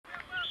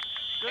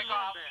Good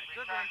run back.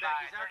 Good run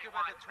back. He's out to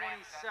about the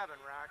 27,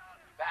 Rock.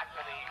 Back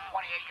to the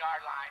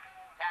 28-yard line.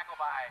 Tackle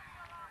by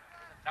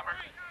number...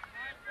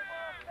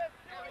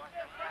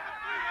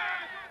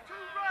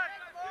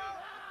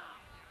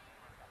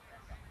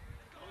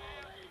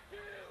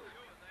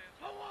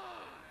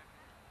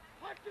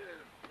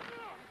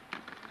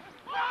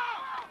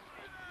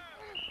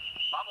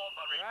 Fumbled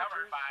but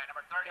recovered by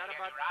number 30, got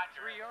about Rogers.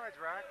 3 yards,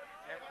 Rock,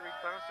 after he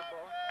bounced the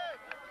ball.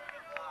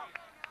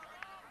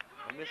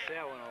 I missed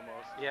that one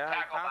almost. Yeah, he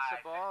Tackle bounced by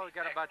the ball. He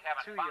got about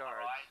Kevin 2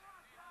 Fauntleroy. yards.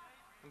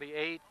 It'll be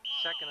 8,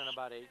 second and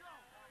about 8.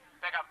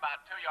 Pick up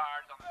about 2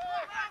 yards. On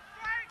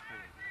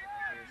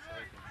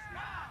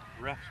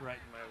Ref's right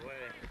in my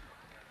way.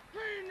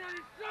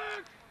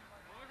 396!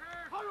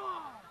 Hold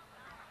on!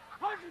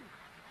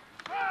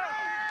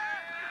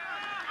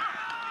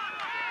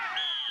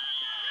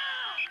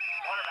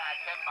 Quarterback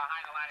hit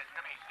behind the line of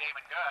scrimmage,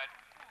 Damon Good.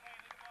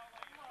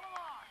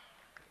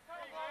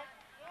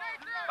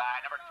 By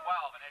number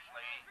 12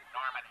 initially,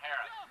 Norman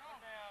Harris.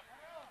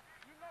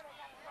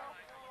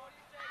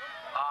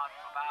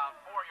 About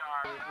 4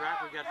 yards.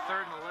 Rock, we got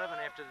 3rd and 11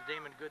 after the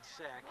Damon Good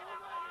sack.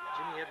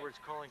 Jimmy Edwards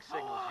calling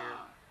signals here.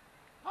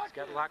 He's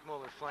got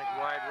Lockmuller flanked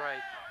wide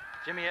right.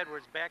 Jimmy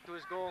Edwards back to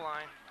his goal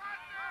line.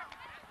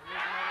 And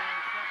there's another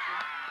interception.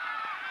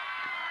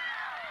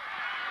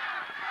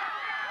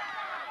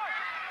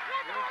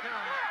 Here it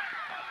comes.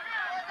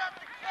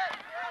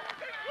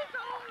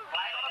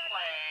 Flag on the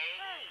play.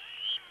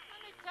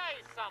 Let me tell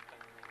you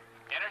something.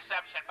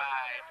 Interception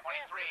by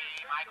 23,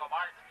 Michael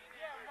Martin.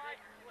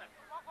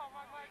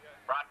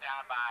 Brought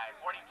down by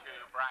 42,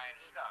 Brian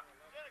Stuck.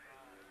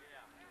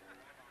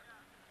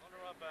 On the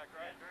run back,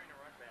 right? During the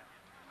run back.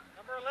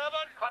 Number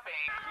 11.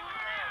 Clipping.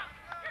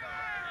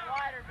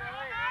 Wider,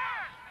 Billy.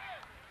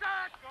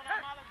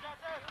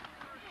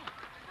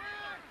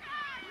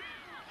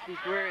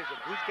 Where is it?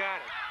 Who's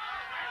got it?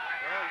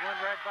 Well, he went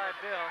right by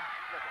Bill.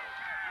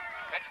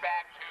 Pitch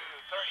back to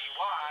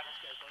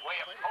 31,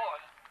 William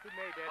Pullen. Who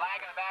made that? Flag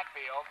in the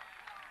backfield.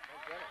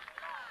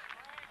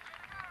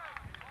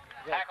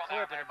 You got a Tackle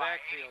clip down in there the by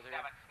backfield 87,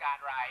 here. Scott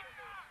Wright.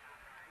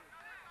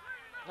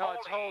 No,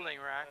 it's holding,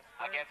 Rock.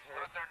 Against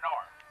Lutheran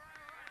North.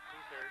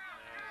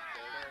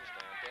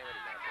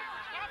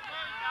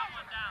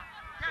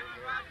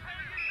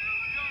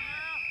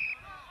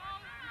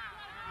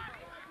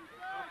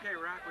 Okay,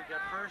 Rock, we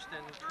got 1st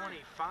and 25.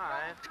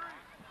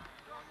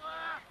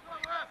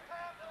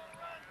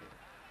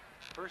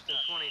 1st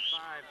and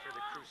 25 for the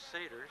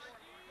Crusaders.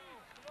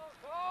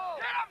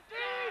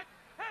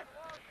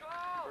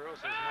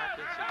 Burroughs has not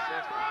been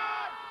successful.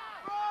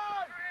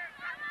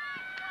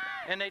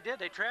 And they did.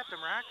 They trapped him,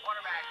 Rock.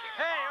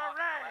 Hey, all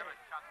right.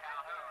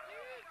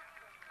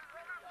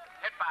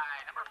 Hit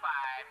by number 5,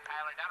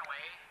 Tyler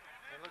Dunaway.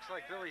 It looks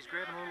like Billy's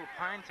grabbing a little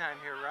pine time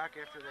here, Rock,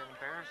 after that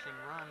embarrassing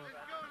run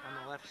on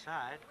the left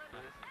side.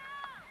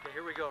 Okay,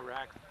 here we go,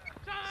 Rock.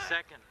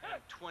 2nd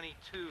and 22.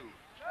 It's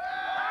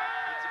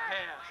a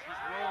pass. He's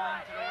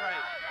rolling to the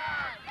right.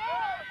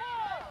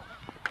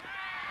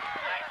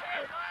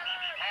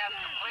 Pass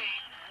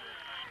complete.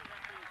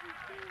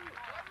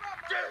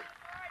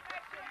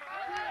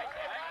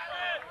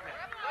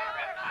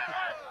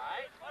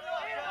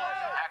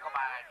 Tackle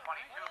by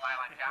 22,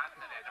 Mylon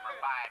Johnson, and number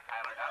 5,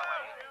 Tyler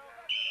Dunaway.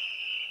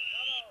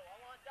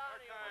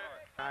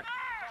 Rock.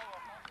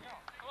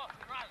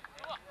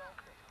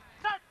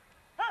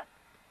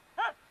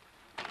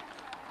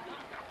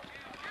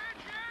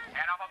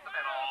 And off up the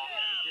middle.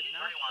 He did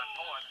not. 31,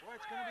 Pullen. Boy,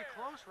 it's going to be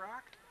close,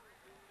 Rock.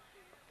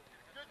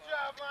 Good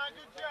job, man.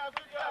 Good job.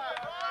 Good job.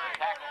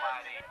 Tackle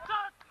by the...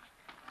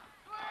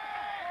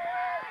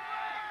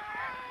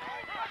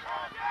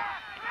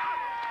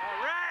 All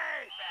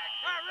right.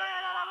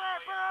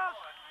 Burroughs.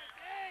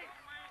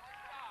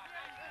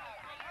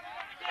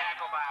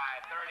 Tackle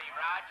by 30,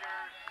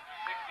 Rogers,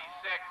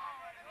 66.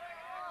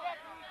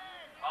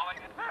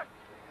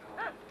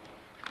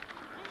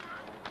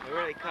 Where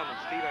are they coming?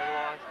 Steve, I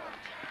lost.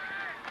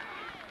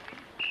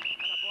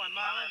 Boy,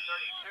 Marlon.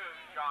 32,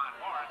 John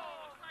Morris.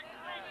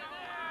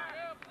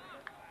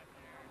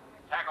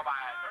 Tackle by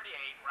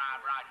 38,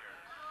 Rob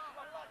Rogers.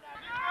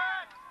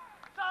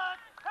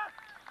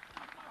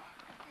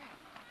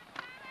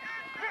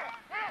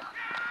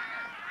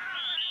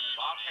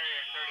 Ball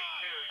carrier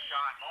 32,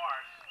 Sean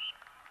Morris.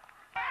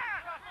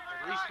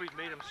 At least we've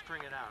made them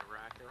string it out,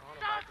 Rock. They're on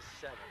about the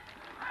 7.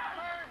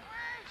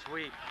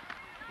 Sweep.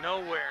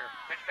 Nowhere.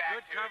 Pitch back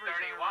Good to coverage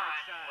 31, on the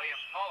right side.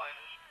 William Pullen.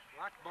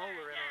 Lock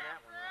Bowler in on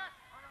that one, Rock.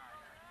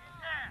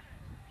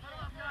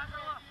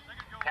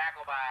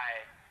 Tackle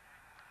by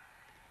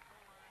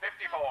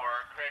 54,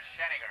 Chris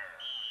Scheninger.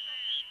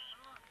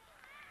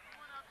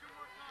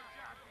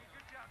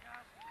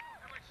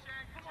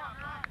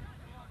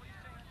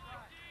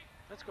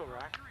 Let's go,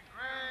 Rock.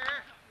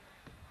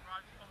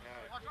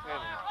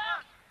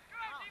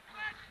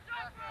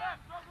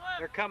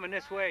 They're coming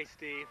this way,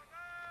 Steve.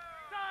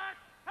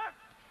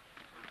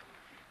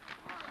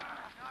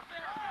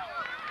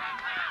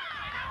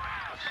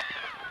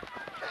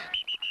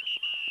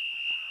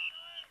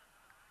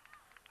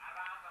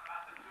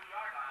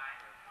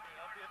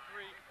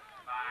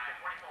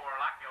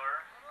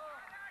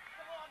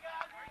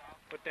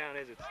 What down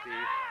is it, Steve?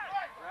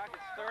 Rock,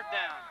 it's third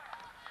down.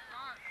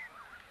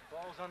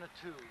 Ball's on the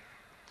 2. Come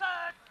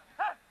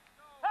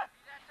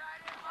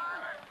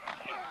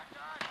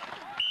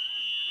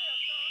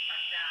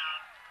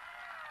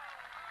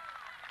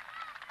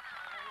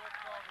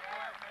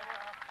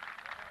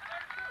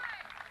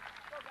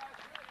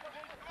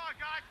on,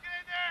 guys, get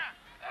in there!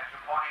 Extra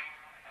point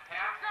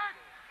attempt.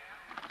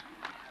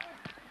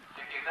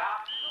 Kick is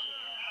out.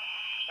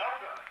 No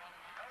good.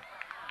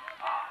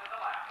 Off to the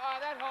left.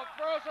 That helps,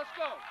 Burroughs, let's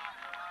go.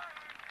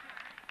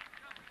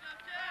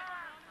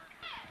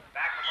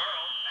 Back to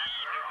Burroughs.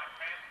 31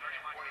 transfer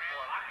and 44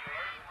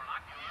 Lockmuller.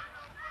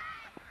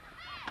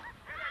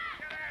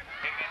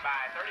 Taken in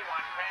by 31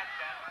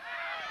 Cranston.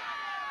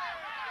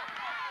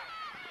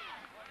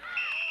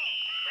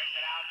 Brings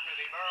it out to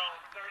the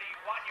Burroughs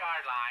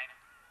 31-yard line.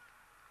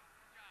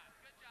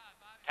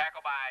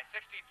 Tackled by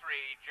 63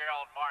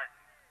 Gerald Martin.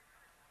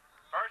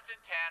 First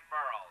and 10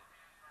 Burroughs.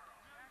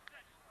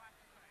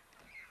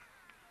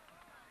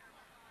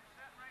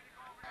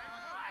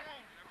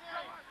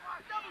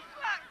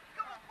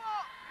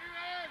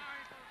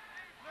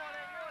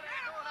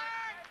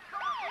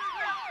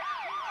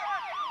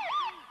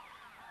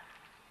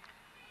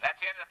 That's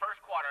the end of the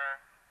first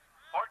quarter.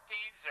 14-0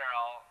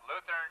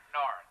 Lutheran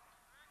North.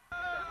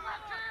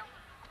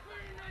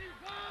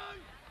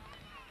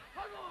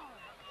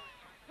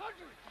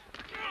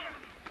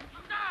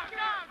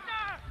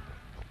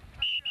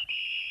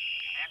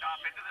 Hand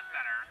off into the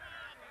center.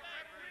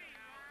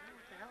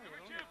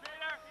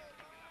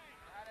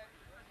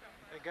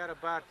 They got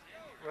about,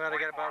 well, they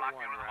got about 1,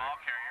 Lockmuller, the right? ball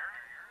carrier.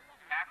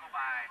 Tackled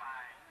by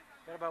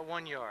Got about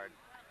 1 yard.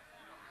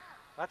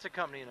 Lots of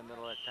company in the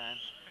middle that time.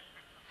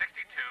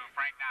 62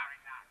 Frank Knox.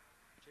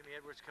 Jimmy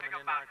Edwards Pick coming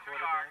up in now, about 2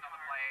 quarterback. yards on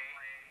the play.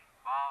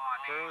 Ball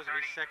on the Burroughs will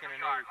be second and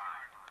 32-yard 8.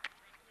 line.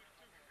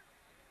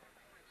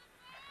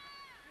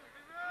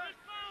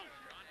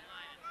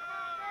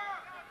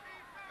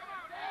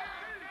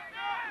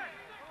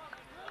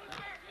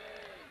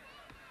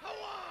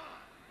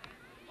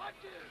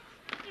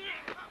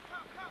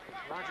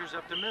 Rogers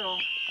up the middle.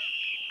 30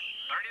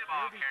 the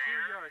ball Maybe 2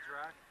 carrier. yards,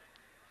 Rock.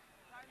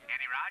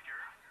 Andy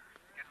Rogers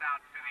gets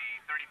out to the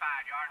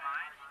 35-yard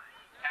line.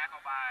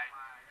 Tackled by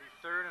Be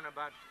third and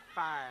about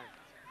 5.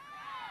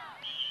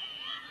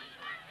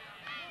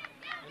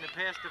 And the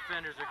pass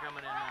defenders are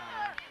coming in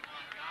now. Right?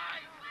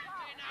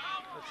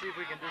 Let's see if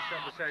we can do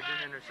something besides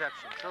an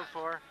interception. So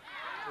far,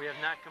 we have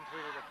not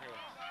completed a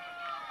pass.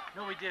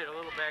 No, we did. A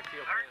little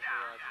backfield pass third to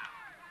down. Rogers.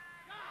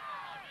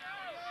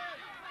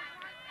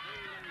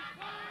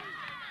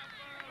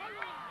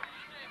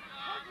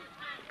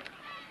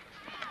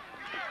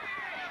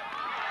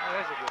 Oh,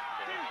 that's a good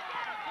play.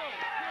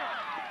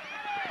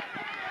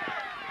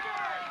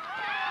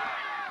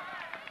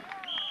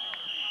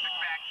 Kick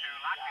back to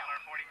Lockmuller,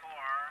 44.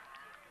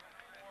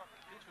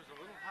 Pitch was a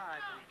little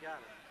high, but he got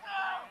it.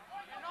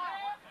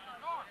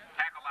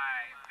 Tackled by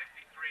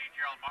 63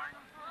 Gerald Martin.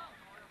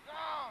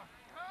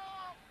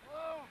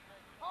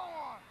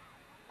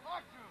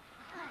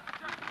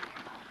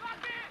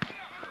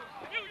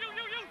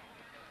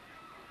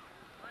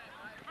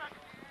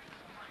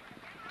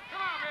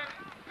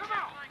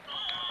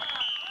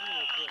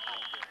 Really quick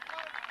right there.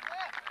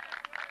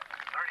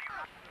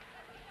 30.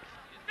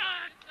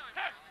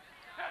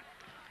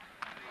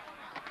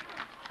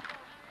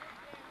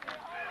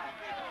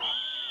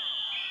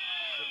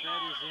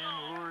 Sabetti's in,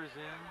 Lure is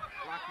in,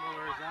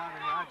 Lockmuller is out,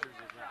 and Rogers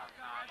is out.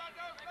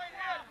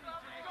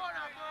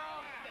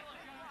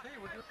 Hey,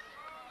 we're good.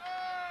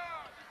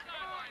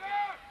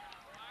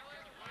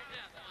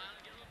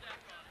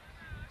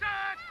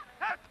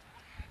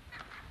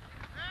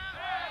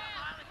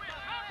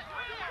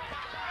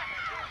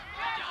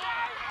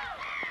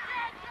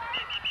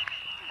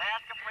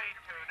 Pass complete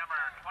to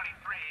number 23,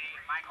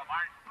 Michael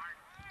Martin.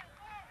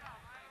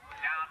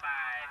 Down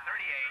by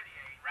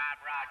 38, Rob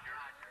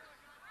Rogers.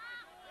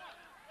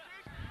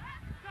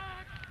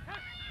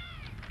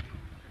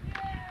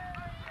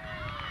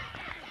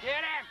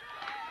 Get him!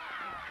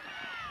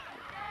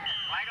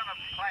 Flag on the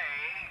play.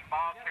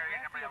 Ball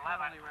carrier number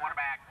 11,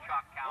 quarterback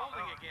Chuck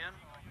Holding Calhoun. again.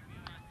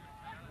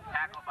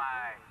 Tackled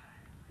by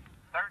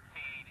 13,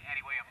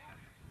 Eddie Williamson.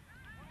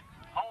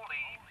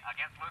 Holding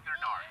against Lutheran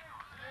North.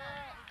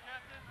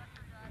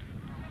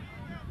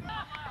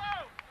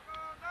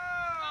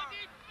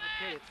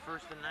 Okay, it's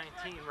first and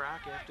 19,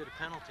 Rock, after the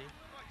penalty.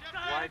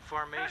 Wide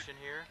formation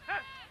here.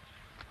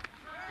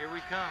 Here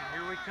we come,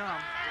 here we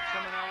come. It's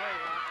coming our way,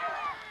 Rock.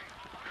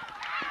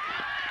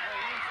 Hey,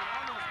 Williamson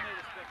almost made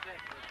a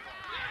spectacular play.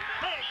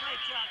 Hey,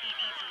 great job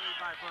defensively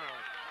by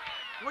Burroughs.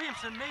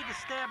 Williamson made the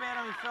stab at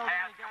him, he fell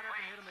down, he got up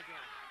and hit him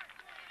again.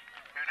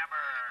 To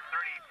number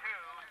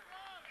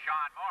 32,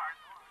 Sean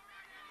Morse.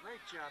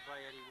 Great job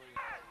by Eddie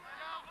Williamson.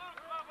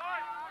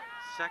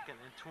 Second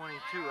and 22,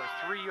 a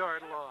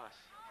 3-yard loss.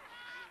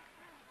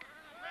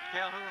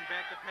 Calhoun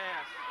back to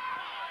pass.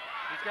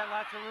 He's got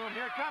lots of room.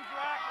 Here it comes,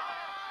 Rock.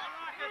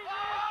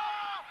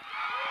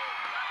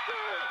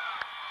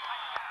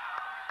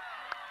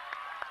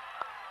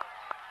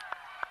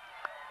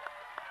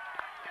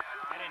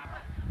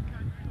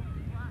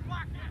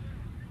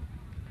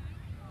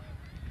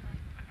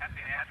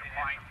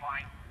 extra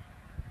point.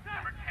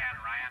 Number 10,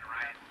 Ryan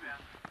Rice.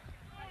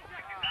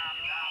 Kick it down.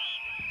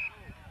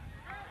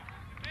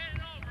 Made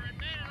it over. It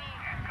made it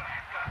over. And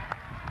good.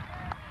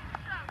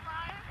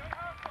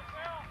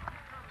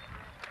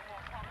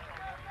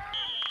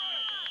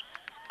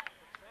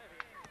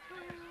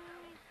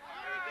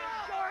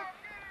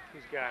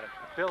 He's got it.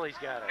 Billy's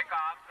got it.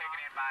 Kickoff taken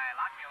in by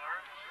Lockmuller.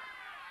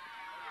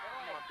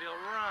 Come on, Bill,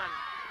 run.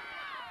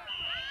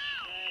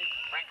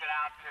 Brings it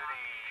out to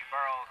the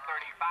Burroughs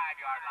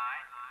 35-yard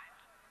line.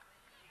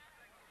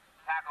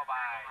 Tackle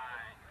by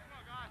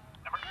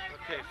number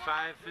 2. Okay,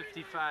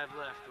 5:55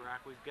 left,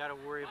 Rock. We've got to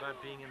worry about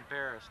being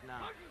embarrassed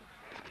now.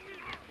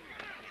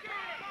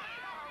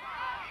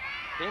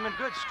 Damon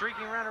Good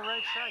streaking around the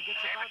right side. Gets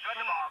Damon about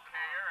Good, the 5. ball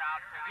carrier out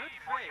to the Good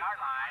fake. 40-yard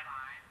line.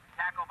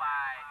 Tackle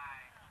by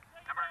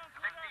number